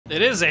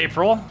It is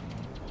April.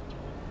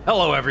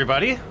 Hello,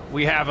 everybody.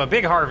 We have a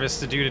big harvest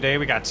to do today.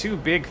 We got 2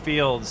 big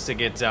fields to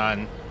get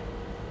done.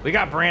 We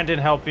got Brandon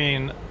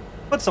helping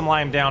put some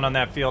lime down on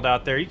that field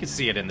out there. You can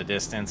see it in the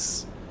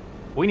distance.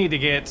 We need to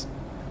get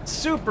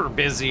super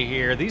busy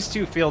here. These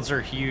 2 fields are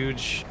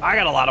huge. I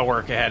got a lot of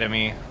work ahead of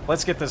me.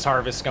 Let's get this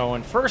harvest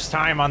going. First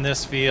time on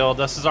this field.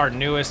 This is our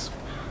newest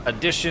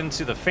addition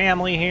to the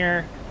family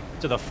here,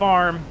 to the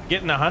farm.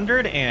 Getting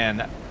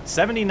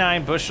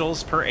 179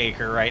 bushels per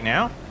acre right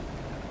now.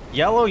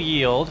 Yellow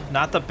yield,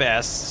 not the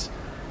best,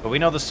 but we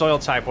know the soil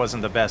type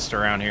wasn't the best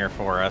around here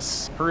for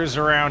us. Cruise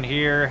around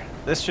here.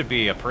 This should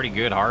be a pretty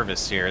good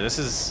harvest here. This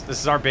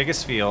is our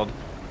biggest field.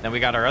 Then we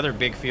got our other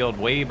big field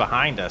way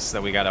behind us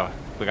that we gotta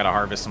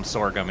harvest some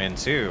sorghum in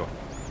too.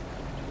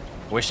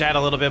 Wish I had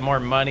a little bit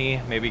more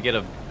money. Maybe get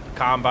a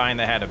combine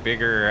that had a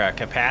bigger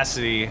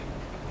capacity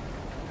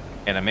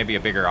and maybe a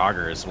bigger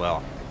auger as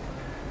well.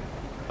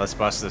 Let's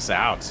bust this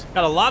out.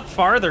 Got a lot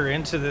farther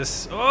into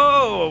this.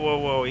 Oh,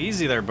 whoa,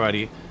 easy there,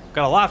 buddy.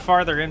 Got a lot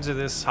farther into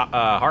this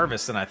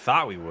harvest than I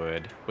thought we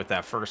would with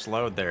that first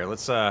load there.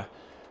 Let's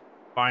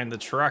find the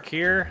truck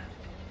here.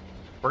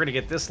 We're gonna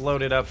get this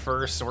loaded up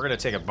first. So we're gonna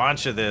take a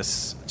bunch of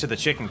this to the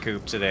chicken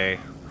coop today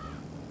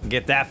and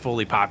get that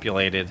fully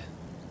populated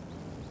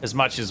as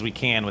much as we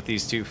can with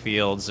these 2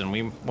 fields. And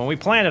when we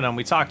planted them,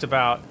 we talked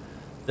about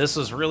this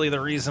was really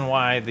the reason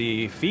why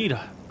the feed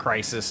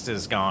crisis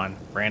is gone.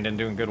 Brandon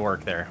doing good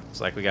work there.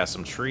 Looks like we got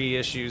some tree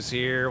issues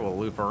here. We'll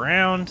loop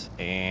around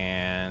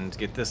and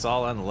get this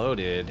all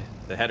unloaded.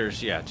 The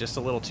header's, yeah, just a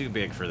little too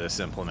big for this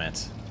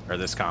implement, or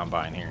this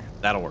combine here.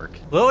 That'll work.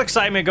 A little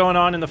excitement going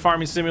on in the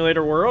farming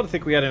simulator world. I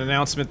think we had an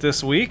announcement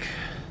this week.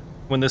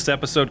 When this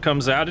episode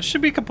comes out, it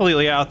should be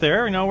completely out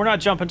there. You know, we're not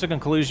jumping to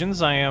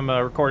conclusions. I am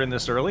recording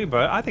this early,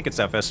 but I think it's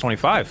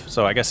FS25,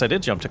 so I guess I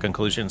did jump to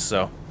conclusions,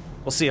 so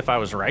we'll see if I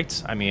was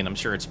right. I mean, I'm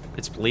sure it's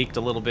leaked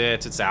a little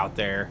bit. It's out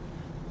there.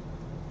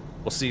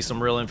 We'll see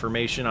some real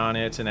information on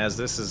it. And as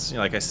this is, you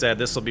know, like I said,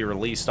 this will be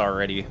released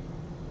already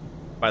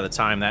by the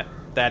time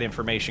that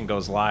information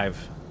goes live,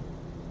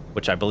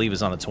 which I believe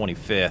is on the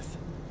 25th.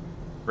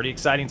 Pretty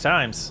exciting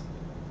times.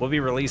 We'll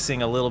be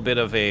releasing a little bit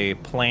of a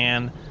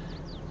plan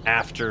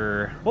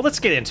after. Well,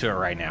 let's get into it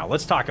right now.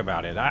 Let's talk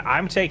about it.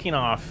 I'm taking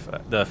off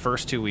the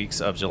first 2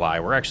 weeks of July.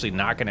 We're actually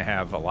not going to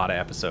have a lot of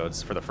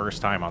episodes for the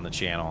first time on the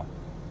channel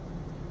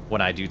when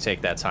I do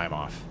take that time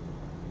off.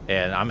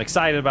 And I'm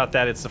excited about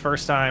that. It's the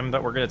first time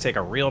that we're going to take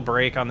a real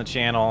break on the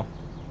channel.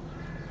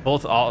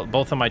 Both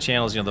of my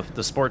channels, you know,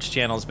 the sports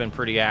channel has been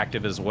pretty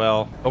active as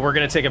well. But we're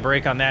going to take a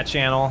break on that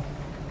channel,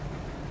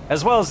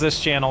 as well as this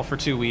channel for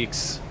 2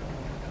 weeks.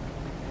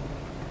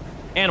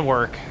 And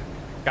work.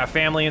 Got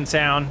family in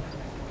town.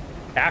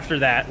 After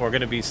that, we're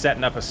going to be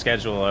setting up a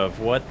schedule of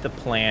what the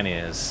plan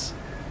is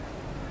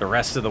the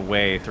rest of the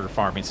way through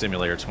Farming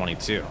Simulator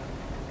 22.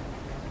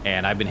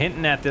 And I've been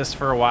hinting at this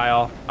for a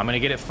while. I'm going to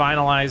get it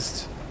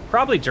finalized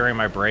probably during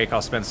my break.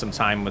 I'll spend some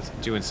time with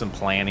doing some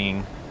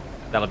planning.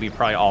 That'll be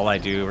probably all I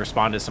do,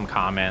 respond to some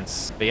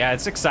comments. But yeah,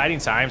 it's exciting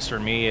times for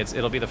me.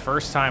 It'll be the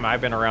first time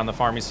I've been around the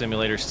Farming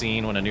Simulator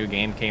scene when a new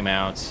game came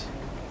out.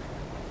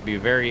 It'll be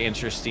very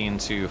interesting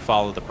to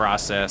follow the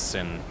process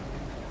and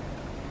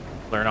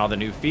learn all the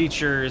new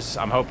features.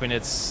 I'm hoping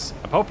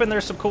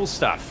there's some cool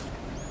stuff.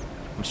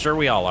 I'm sure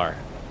we all are.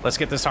 Let's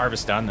get this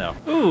harvest done though.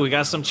 Ooh, we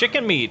got some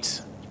chicken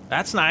meat.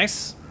 That's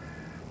nice.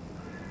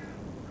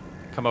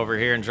 Come over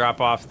here and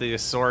drop off the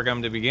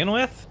sorghum to begin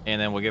with,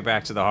 and then we'll get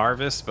back to the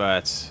harvest,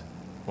 but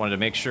wanted to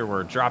make sure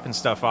we're dropping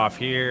stuff off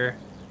here.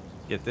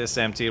 Get this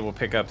emptied. We'll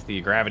pick up the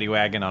gravity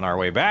wagon on our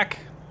way back.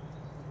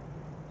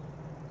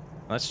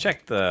 Let's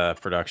check the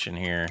production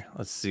here.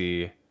 Let's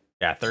see.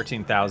 Yeah,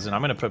 13,000.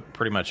 I'm going to put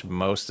pretty much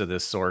most of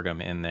this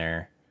sorghum in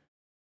there.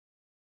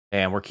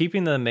 And we're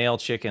keeping the male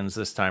chickens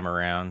this time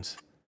around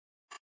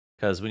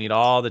because we need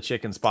all the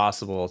chickens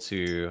possible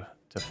to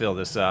fill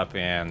this up,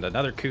 and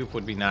another coop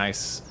would be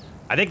nice.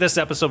 I think this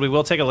episode we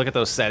will take a look at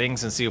those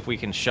settings and see if we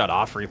can shut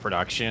off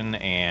reproduction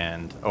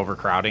and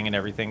overcrowding and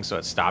everything so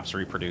it stops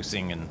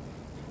reproducing, and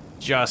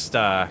just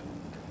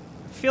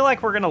feel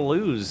like we're gonna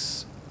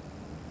lose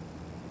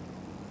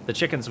the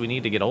chickens we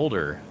need to get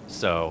older.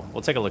 So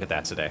we'll take a look at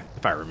that today,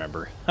 if I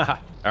remember. All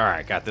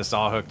right, got this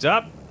all hooked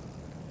up.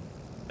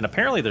 And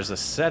apparently there's a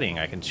setting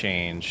I can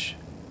change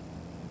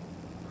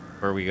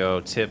where we go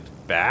tip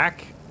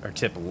back or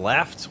tip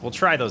left. We'll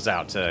try those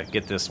out to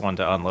get this one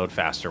to unload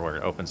faster, where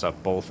it opens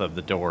up both of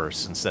the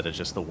doors instead of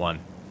just the one.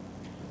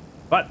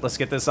 But let's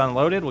get this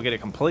unloaded. We'll get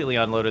it completely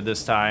unloaded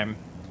this time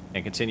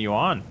and continue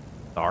on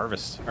the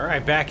harvest. All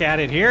right, back at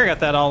it here. Got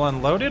that all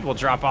unloaded. We'll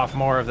drop off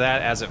more of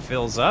that as it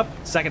fills up.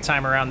 Second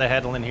time around the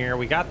headland here.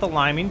 We got the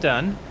liming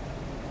done,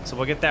 so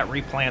we'll get that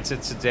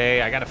replanted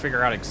today. I got to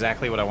figure out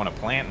exactly what I want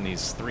to plant in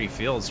these 3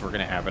 fields we're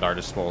going to have at our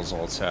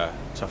disposal to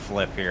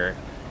flip here.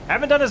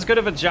 Haven't done as good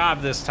of a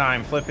job this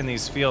time flipping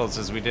these fields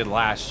as we did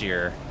last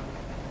year.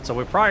 So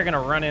we're probably going to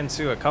run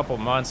into a couple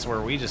months where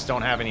we just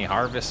don't have any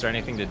harvest or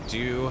anything to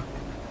do,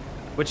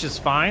 which is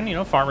fine. You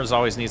know, farmers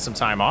always need some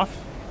time off.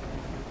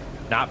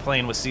 Not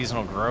playing with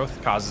seasonal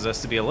growth causes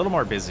us to be a little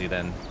more busy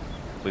than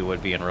we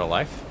would be in real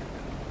life.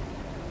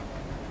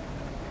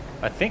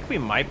 I think we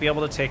might be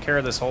able to take care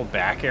of this whole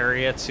back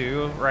area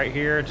too, right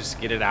here.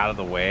 Just get it out of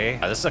the way.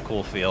 This is a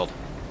cool field.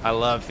 I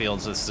love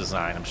fields this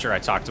design. I'm sure I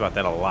talked about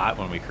that a lot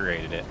when we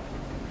created it.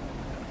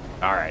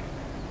 All right,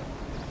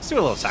 let's do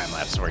a little time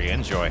lapse for you.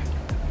 Enjoy.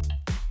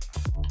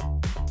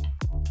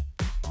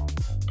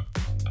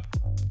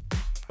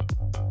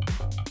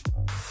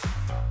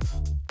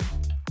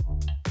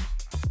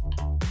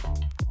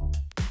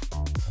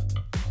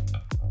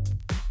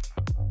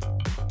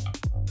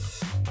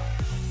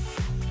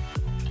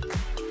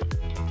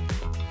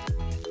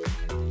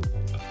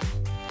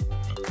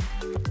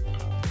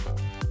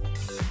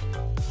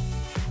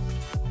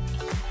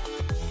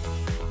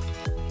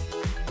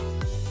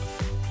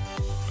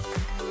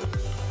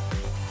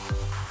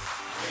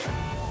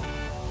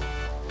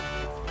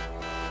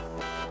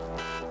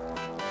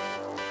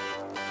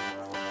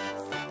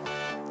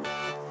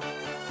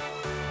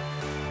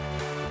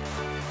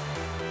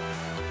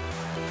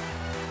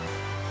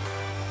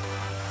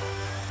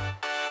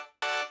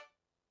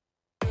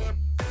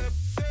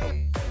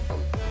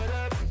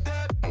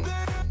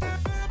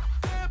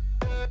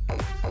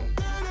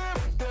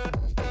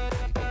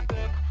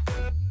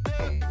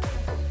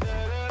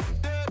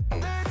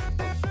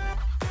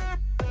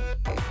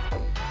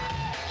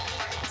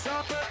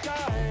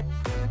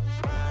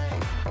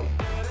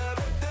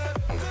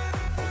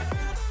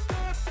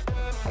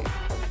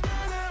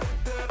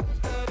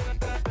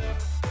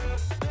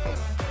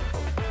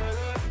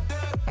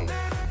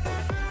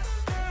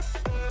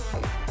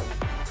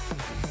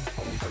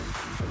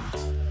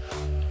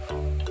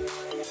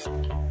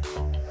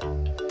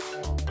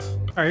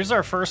 All right, here's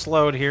our first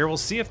load here. We'll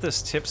see if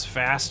this tips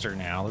faster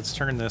now. Let's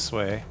turn this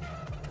way.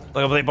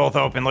 Look, they both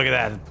open. Look at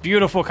that.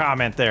 Beautiful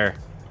comment there.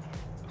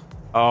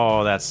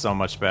 Oh, that's so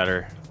much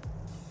better.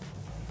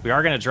 We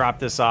are going to drop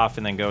this off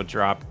and then go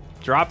drop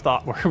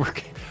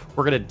the...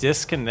 We're going to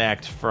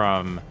disconnect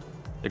from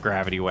the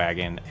gravity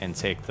wagon and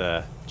take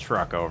the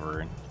truck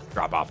over and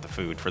drop off the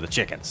food for the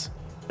chickens.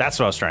 That's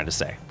what I was trying to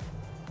say.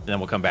 Then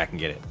we'll come back and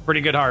get it.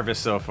 Pretty good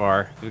harvest so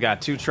far. We've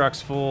got 2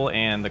 trucks full,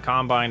 and the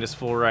combine is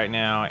full right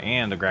now,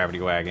 and the gravity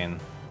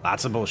wagon.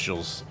 Lots of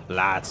bushels.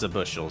 Lots of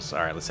bushels. All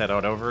right, let's head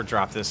on over,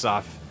 drop this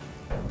off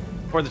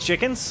for the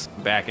chickens.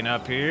 Backing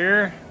up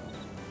here.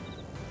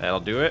 That'll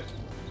do it.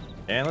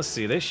 And let's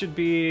see, they should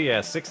be, yeah,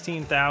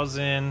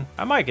 16,000.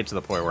 I might get to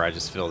the point where I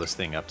just fill this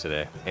thing up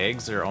today.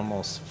 Eggs are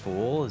almost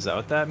full. Is that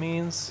what that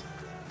means?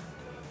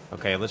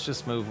 Okay, let's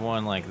just move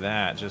one like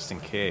that, just in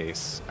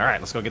case. All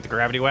right, let's go get the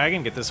gravity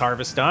wagon, get this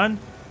harvest done.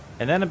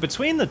 And then in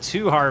between the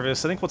 2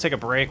 harvests, I think we'll take a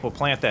break. We'll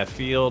plant that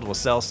field. We'll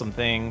sell some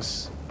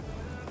things.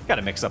 Got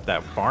to mix up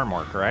that farm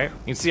work, right?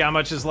 You can see how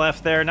much is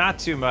left there. Not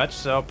too much,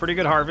 so pretty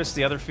good harvest.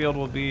 The other field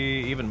will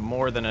be even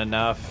more than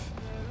enough.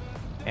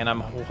 And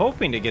I'm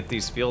hoping to get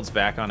these fields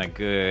back on a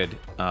good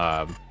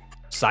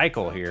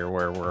cycle here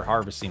where we're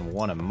harvesting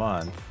 1 a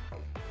month.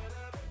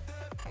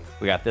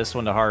 We got this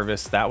one to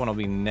harvest. That one will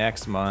be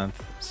next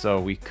month. So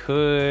we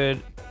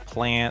could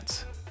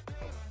plant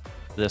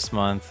this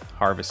month,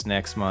 harvest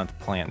next month,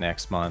 plant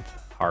next month,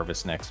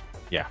 harvest next.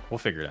 Yeah, we'll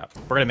figure it out.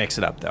 We're gonna mix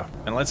it up though.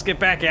 And let's get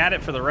back at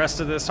it for the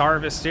rest of this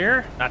harvest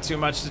here. Not too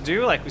much to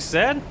do, like we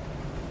said.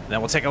 Then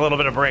we'll take a little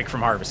bit of break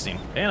from harvesting.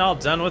 And all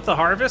done with the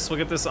harvest. We'll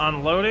get this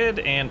unloaded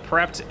and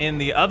prepped in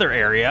the other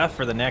area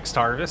for the next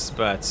harvest.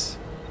 But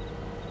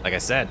like I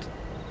said,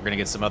 we're gonna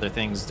get some other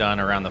things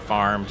done around the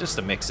farm just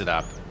to mix it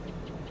up.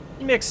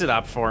 Mix it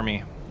up for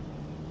me.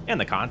 And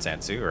the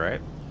content too, right?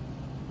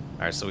 All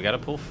right, so we got to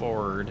pull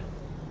forward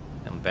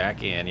and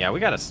back in. Yeah, we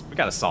gotta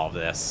solve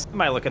this. I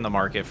might look in the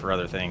market for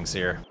other things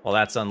here. While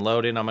that's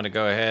unloading, I'm gonna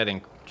go ahead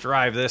and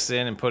drive this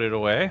in and put it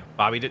away.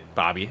 Bobby.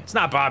 It's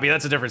not Bobby,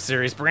 that's a different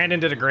series. Brandon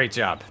did a great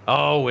job.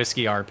 Oh,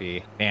 Whiskey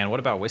RP. Man, what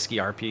about Whiskey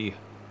RP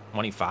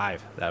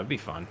 25? That would be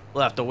fun.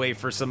 We'll have to wait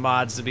for some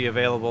mods to be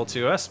available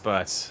to us,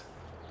 but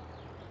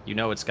you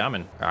know it's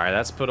coming. All right,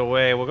 that's put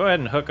away. We'll go ahead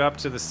and hook up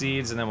to the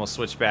seeds, and then we'll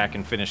switch back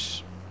and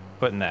finish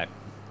putting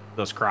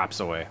those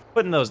crops away.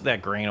 Putting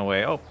that grain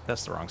away. Oh,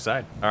 that's the wrong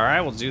side. All right,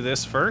 we'll do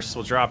this first.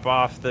 We'll drop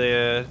off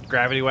the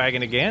gravity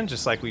wagon again,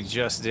 just like we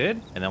just did,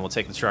 and then we'll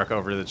take the truck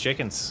over to the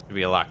chickens. It'll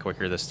be a lot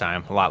quicker this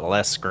time. A lot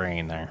less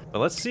grain there. But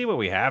let's see what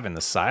we have in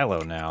the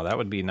silo now. That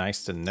would be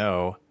nice to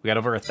know. We got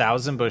over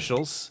 1,000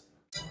 bushels.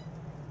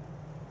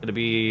 It'll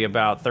be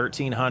about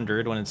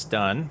 1,300 when it's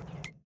done.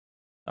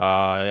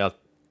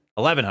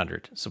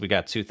 1,100. So we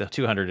got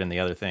 200 in the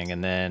other thing,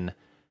 and then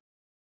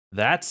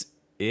that's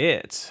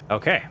it.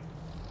 Okay,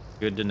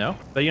 good to know.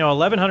 But you know,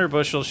 1,100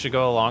 bushels should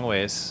go a long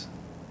ways.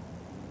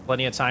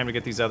 Plenty of time to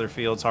get these other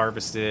fields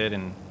harvested,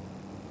 and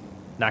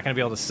not going to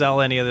be able to sell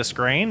any of this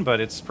grain,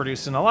 but it's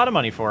producing a lot of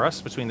money for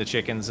us between the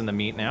chickens and the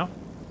meat now.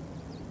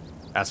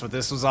 That's what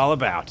this was all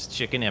about,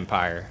 Chicken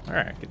Empire. All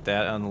right, get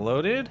that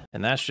unloaded,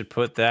 and that should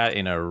put that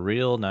in a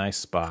real nice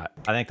spot.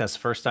 I think that's the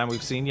first time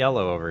we've seen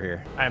yellow over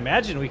here. I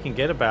imagine we can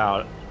get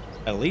about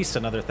at least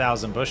another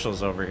 1,000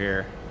 bushels over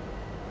here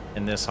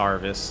in this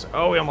harvest.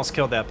 Oh, we almost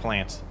killed that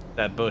plant,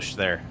 that bush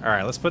there. All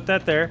right, let's put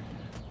that there.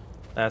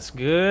 That's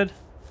good.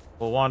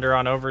 We'll wander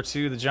on over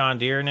to the John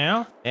Deere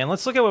now. And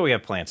let's look at what we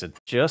have planted.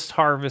 Just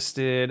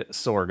harvested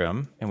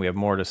sorghum, and we have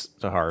more to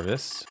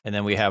harvest. And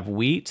then we have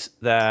wheat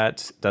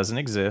that doesn't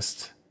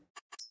exist.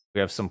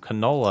 We have some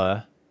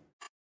canola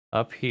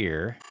up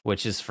here,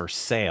 which is for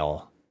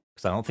sale,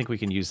 because I don't think we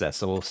can use that.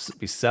 So we'll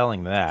be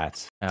selling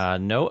that.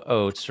 No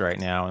oats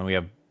right now, and we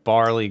have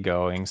barley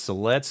going. So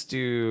let's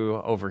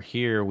do over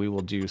here, we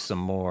will do some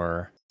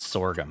more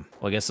sorghum.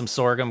 We'll get some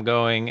sorghum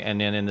going, and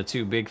then in the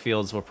two big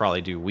fields, we'll probably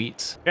do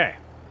wheat. Okay.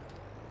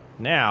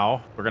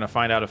 Now, we're going to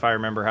find out if I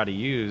remember how to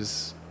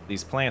use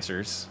these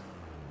planters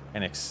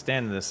and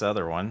extend this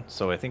other one.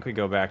 So I think we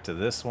go back to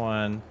this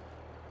one.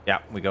 Yeah,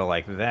 we go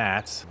like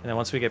that. And then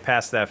once we get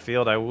past that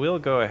field, I will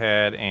go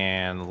ahead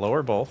and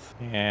lower both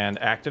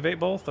and activate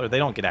both, or they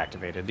don't get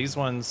activated. These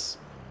ones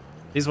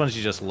you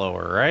just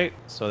lower, right?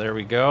 So there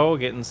we go,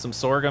 getting some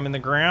sorghum in the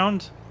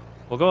ground.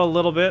 We'll go a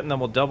little bit, and then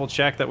we'll double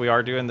check that we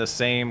are doing the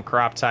same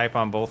crop type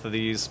on both of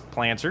these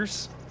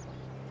planters.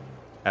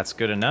 That's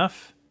good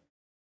enough.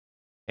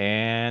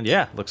 And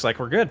yeah, looks like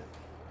we're good.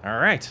 All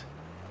right.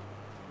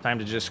 Time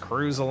to just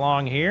cruise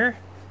along here.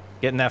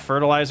 Getting that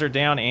fertilizer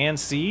down and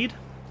seed.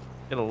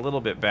 Get a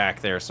little bit back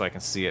there so I can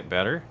see it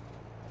better.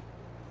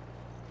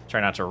 Try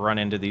not to run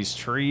into these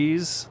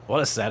trees.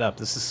 What a setup.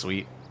 This is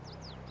sweet.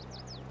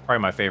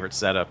 Probably my favorite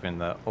setup in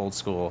the old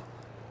school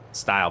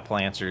style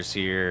planters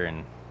here,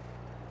 and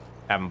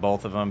having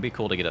both of them. Be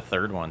cool to get a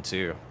third one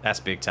too. That's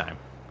big time,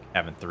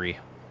 having three.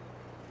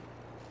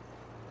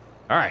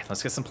 All right,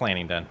 let's get some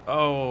planting done.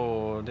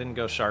 Oh, didn't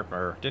go sharp,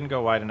 or didn't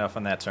go wide enough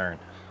on that turn.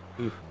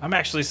 Ooh, I'm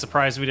actually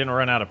surprised we didn't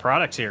run out of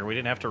product here. We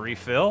didn't have to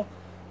refill.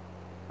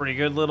 Pretty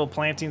good little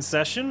planting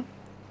session.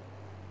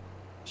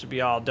 Should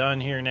be all done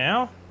here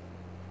now.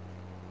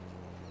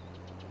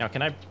 Now,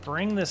 can I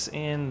bring this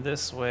in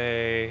this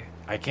way?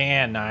 I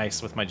can,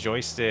 nice, with my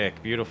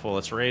joystick. Beautiful,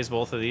 let's raise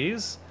both of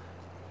these.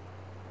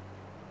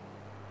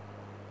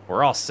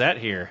 We're all set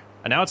here.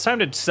 And now it's time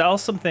to sell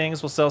some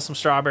things. We'll sell some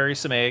strawberries,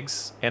 some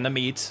eggs, and the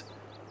meat.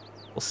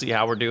 We'll see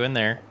how we're doing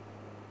there.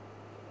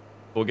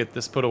 We'll get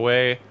this put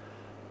away.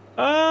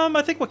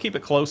 I think we'll keep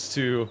it close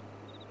to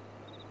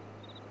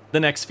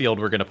the next field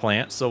we're gonna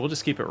plant, so we'll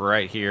just keep it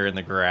right here in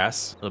the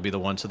grass. It'll be the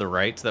one to the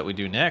right that we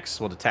do next.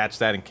 We'll detach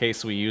that in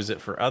case we use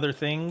it for other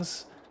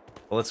things.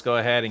 Well, let's go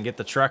ahead and get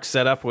the truck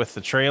set up with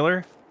the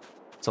trailer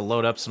to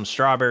load up some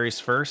strawberries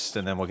first,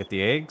 and then we'll get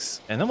the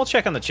eggs. And then we'll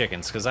check on the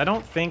chickens, because I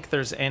don't think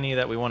there's any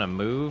that we want to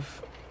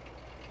move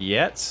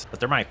yet, but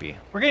there might be.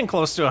 We're getting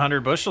close to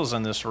 100 bushels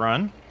on this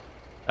run.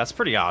 That's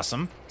pretty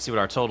awesome. Let's see what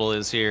our total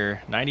is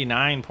here.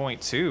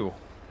 99.2.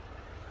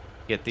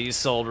 Get these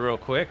sold real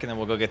quick, and then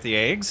we'll go get the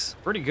eggs.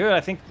 Pretty good.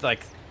 I think,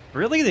 like,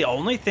 really the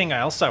only thing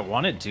else I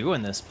want to do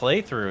in this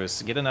playthrough is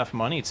to get enough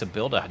money to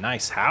build a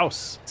nice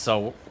house.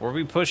 So we'll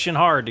be pushing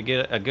hard to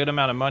get a good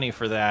amount of money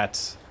for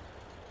that.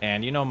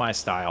 And you know my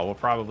style. We'll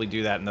probably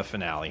do that in the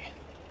finale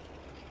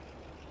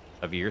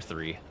of year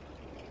 3.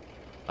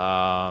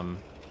 Can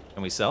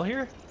we sell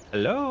here?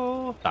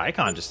 Hello? The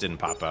icon just didn't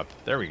pop up.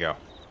 There we go.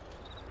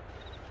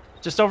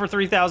 Just over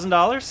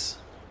 $3,000.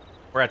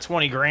 We're at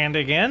 20 grand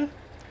again.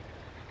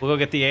 We'll go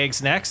get the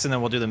eggs next, and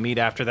then we'll do the meat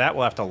after that.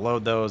 We'll have to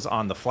load those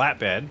on the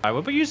flatbed. I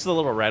would use the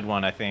little red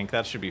one, I think.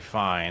 That should be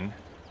fine.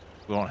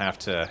 We won't have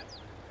to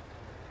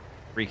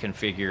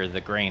reconfigure the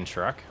grain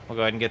truck. We'll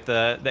go ahead and get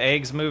the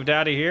eggs moved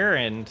out of here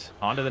and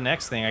on to the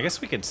next thing. I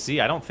guess we could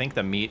see. I don't think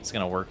the meat's going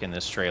to work in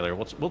this trailer.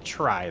 We'll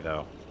try,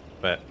 though.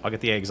 But I'll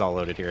get the eggs all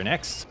loaded here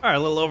next. All right, a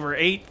little over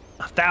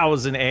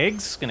 8,000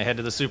 eggs. Gonna head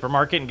to the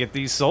supermarket and get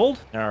these sold.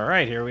 All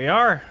right, here we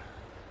are.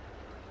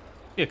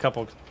 Be a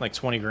couple, like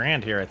 20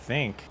 grand here, I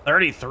think.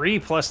 33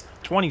 plus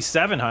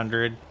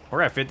 2,700.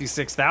 We're at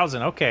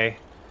 56,000. Okay.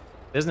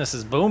 Business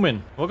is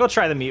booming. We'll go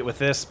try the meat with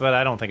this, but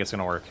I don't think it's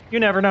gonna work. You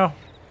never know.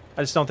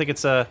 I just don't think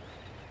it's a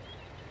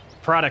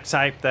product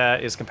type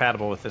that is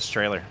compatible with this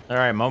trailer. All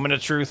right, moment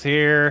of truth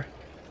here.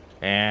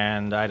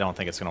 And I don't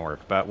think it's gonna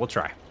work, but we'll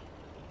try.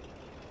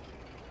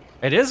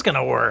 It is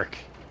gonna work.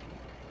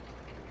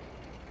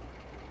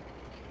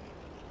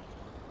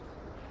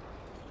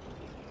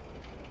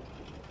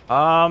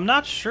 I'm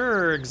not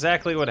sure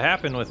exactly what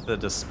happened with the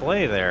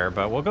display there,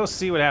 but we'll go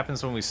see what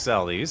happens when we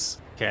sell these.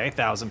 Okay,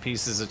 1,000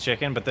 pieces of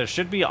chicken, but there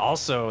should be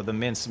also the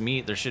minced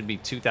meat. There should be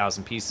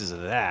 2,000 pieces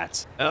of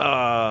that.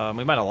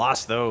 We might have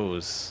lost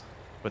those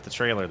with the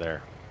trailer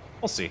there.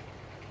 We'll see.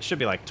 It should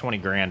be like 20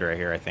 grand right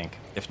here, I think,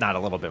 if not a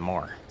little bit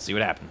more. See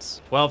what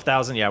happens.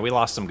 12,000, yeah, we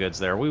lost some goods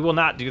there. We will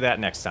not do that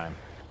next time.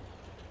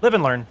 Live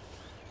and learn.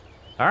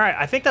 All right,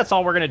 I think that's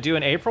all we're gonna do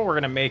in April. We're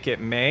gonna make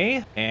it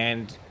May,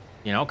 and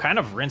you know, kind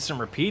of rinse and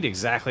repeat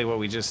exactly what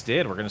we just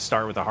did. We're gonna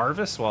start with the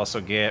harvest. We'll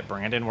also get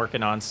Brandon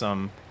working on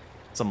some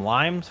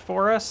limes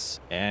for us,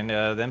 and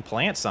then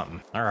plant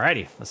something.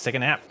 Alrighty, let's take a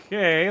nap.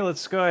 Okay,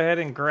 let's go ahead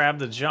and grab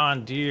the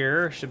John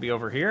Deere, should be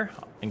over here,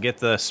 and get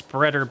the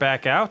spreader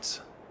back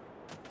out.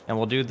 And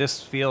we'll do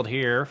this field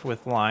here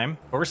with lime.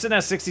 But we're sitting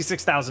at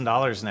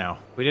 $66,000 now.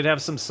 We did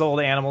have some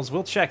sold animals.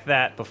 We'll check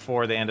that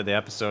before the end of the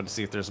episode to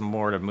see if there's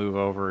more to move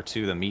over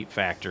to the meat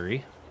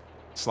factory,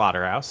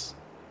 slaughterhouse,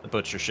 the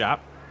butcher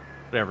shop.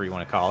 whatever you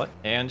want to call it.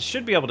 And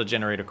should be able to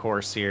generate a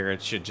course here.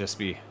 It should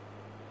be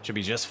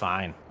just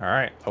fine. All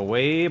right,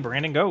 away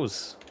Brandon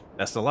goes.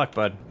 Best of luck,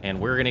 bud.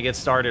 And we're gonna get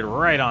started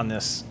right on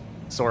this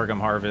sorghum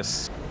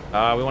harvest. We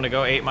want to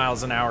go 8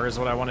 miles an hour is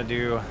what I want to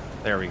do.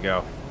 There we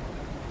go.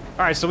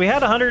 All right, so we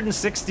had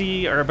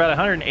 160 or about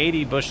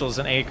 180 bushels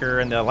an acre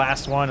in the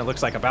last one. It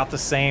looks like about the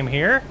same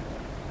here.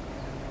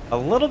 A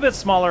little bit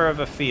smaller of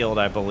a field,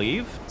 I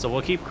believe. So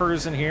we'll keep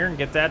cruising here and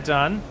get that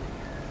done.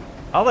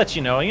 I'll let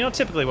you know. You know,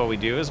 typically what we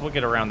do is we'll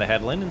get around the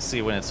headland and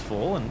see when it's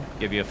full and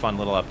give you a fun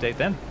little update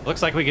then.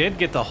 Looks like we did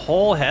get the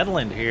whole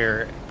headland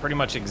here pretty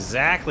much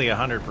exactly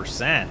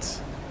 100%.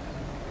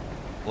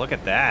 Look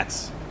at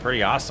that.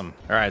 Pretty awesome.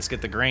 All right, let's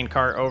get the grain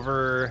cart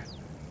over,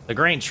 the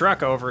grain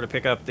truck over to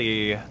pick up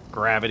the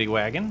gravity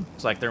wagon.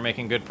 Looks like they're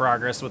making good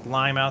progress with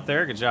lime out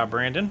there. Good job,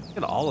 Brandon. Look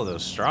at all of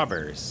those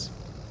strawberries.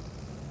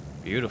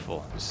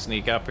 Beautiful. Just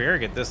sneak up here,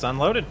 get this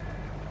unloaded.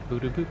 You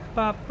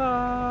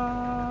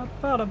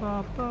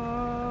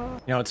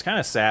know, it's kind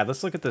of sad.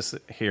 Let's look at this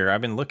here.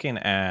 I've been looking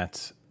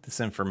at this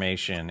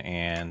information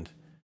and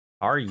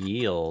our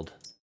yield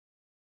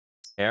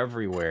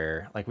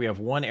everywhere. Like we have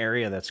one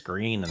area that's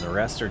green and the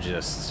rest are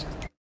just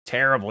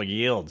terrible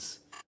yields.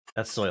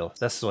 That's soil.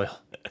 That's soil.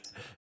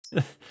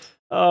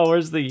 Oh,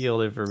 where's the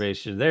yield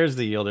information? There's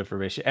the yield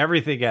information.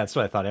 Everything, that's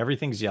what I thought.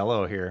 Everything's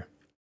yellow here.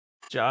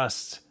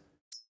 Just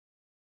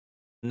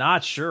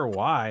not sure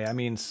why. I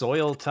mean,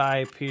 soil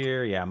type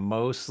here, yeah,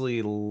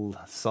 mostly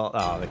salt.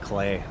 Oh, the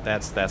clay.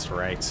 That's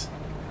right.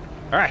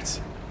 All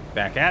right,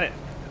 back at it.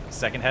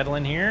 Second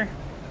headland here.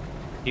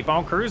 Keep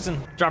on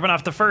cruising. Dropping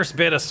off the first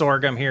bit of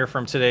sorghum here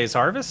from today's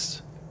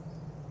harvest.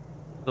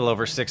 A little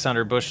over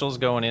 600 bushels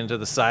going into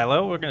the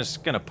silo. We're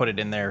just gonna put it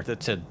in there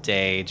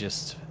today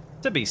just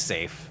to be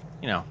safe.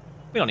 You know,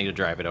 we don't need to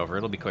drive it over.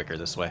 It'll be quicker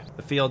this way.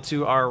 The field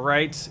to our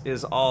right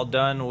is all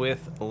done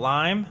with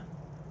lime.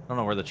 I don't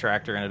know where the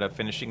tractor ended up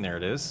finishing. There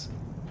it is.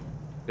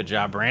 Good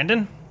job,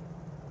 Brandon.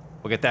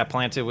 We'll get that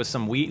planted with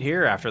some wheat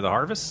here after the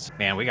harvest.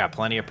 Man, we got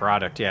plenty of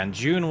product. Yeah, in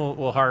June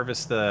we'll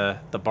harvest the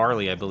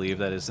barley, I believe,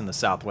 that is in the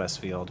southwest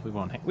field.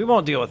 We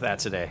won't deal with that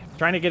today.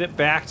 Trying to get it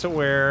back to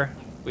where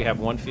we have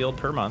one field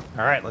per month.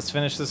 All right, let's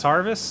finish this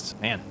harvest.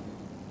 Man,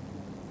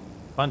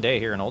 fun day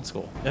here in Old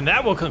School. And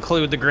that will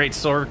conclude the great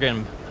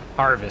sorghum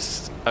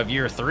harvest of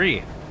year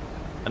 3.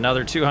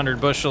 Another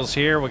 200 bushels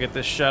here. We'll get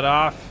this shut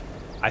off.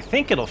 I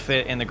think it'll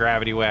fit in the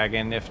gravity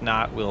wagon. If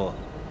not, we'll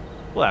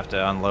have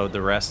to unload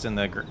the rest in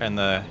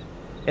the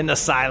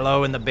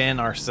silo in the bin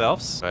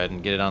ourselves. Go ahead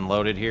and get it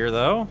unloaded here,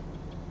 though.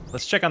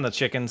 Let's check on the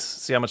chickens,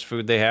 see how much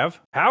food they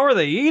have. How are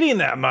they eating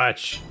that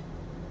much?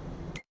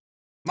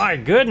 My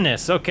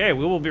goodness. Okay,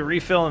 we will be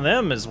refilling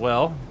them as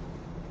well.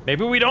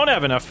 Maybe we don't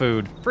have enough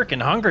food.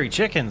 Freaking hungry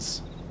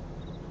chickens.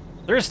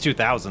 There's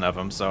 2,000 of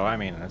them, so I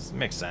mean, it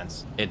makes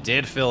sense. It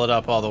did fill it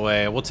up all the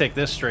way. We'll take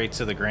this straight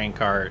to the grain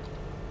cart.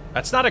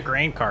 That's not a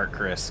grain cart,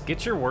 Chris.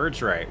 Get your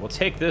words right. We'll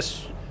take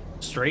this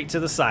straight to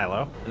the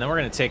silo, and then we're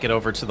gonna take it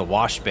over to the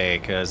wash bay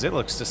because it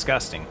looks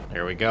disgusting.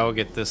 There we go.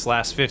 Get this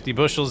last 50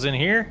 bushels in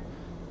here,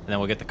 and then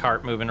we'll get the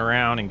cart moving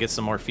around and get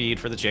some more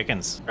feed for the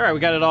chickens. All right, we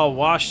got it all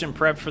washed and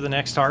prepped for the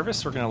next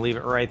harvest. We're gonna leave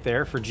it right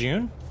there for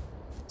June.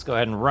 Let's go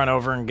ahead and run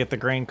over and get the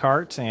grain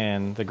cart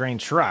and the grain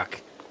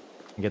truck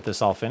and get this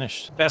all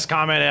finished. Best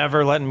comment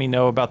ever, letting me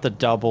know about the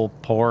double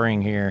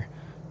pouring here,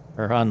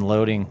 or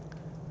unloading.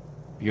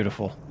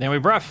 Beautiful. Then we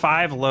brought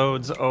 5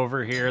 loads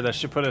over here. That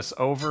should put us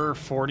over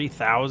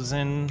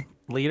 40,000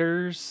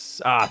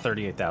 liters.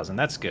 38,000.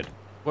 That's good.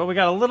 Well, we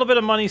got a little bit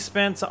of money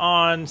spent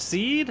on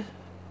seed,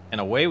 and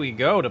away we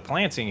go to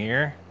planting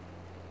here.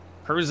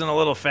 Cruising a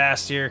little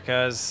fast here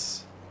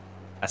because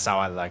that's how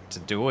I like to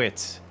do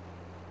it.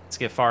 Let's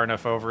get far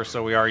enough over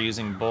so we are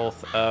using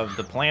both of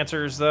the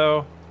planters,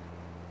 though.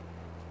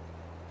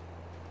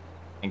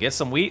 And get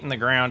some wheat in the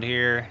ground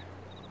here.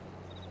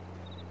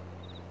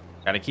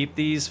 Gotta keep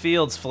these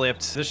fields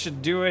flipped. This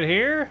should do it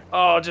here.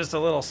 Oh, just a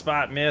little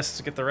spot missed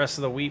to get the rest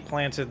of the wheat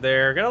planted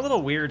there. Got a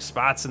little weird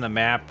spots in the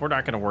map. We're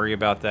not gonna worry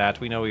about that.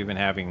 We know we've been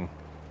having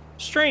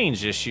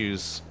strange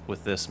issues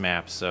with this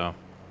map, so.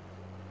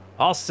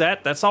 All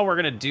set. That's all we're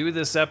gonna do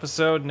this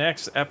episode.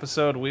 Next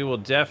episode, we will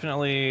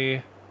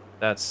definitely...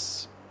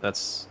 That's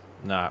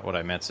not what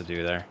I meant to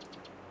do there.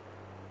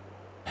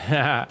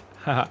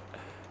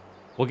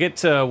 We'll get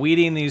to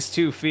weeding these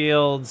 2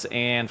 fields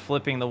and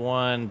flipping the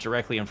one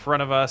directly in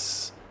front of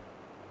us.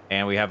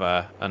 And we have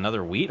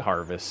another wheat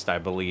harvest, I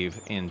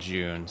believe, in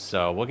June.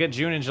 So we'll get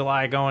June and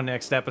July going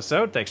next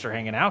episode. Thanks for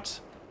hanging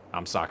out.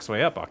 I'm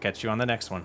Socksway Up. I'll catch you on the next one.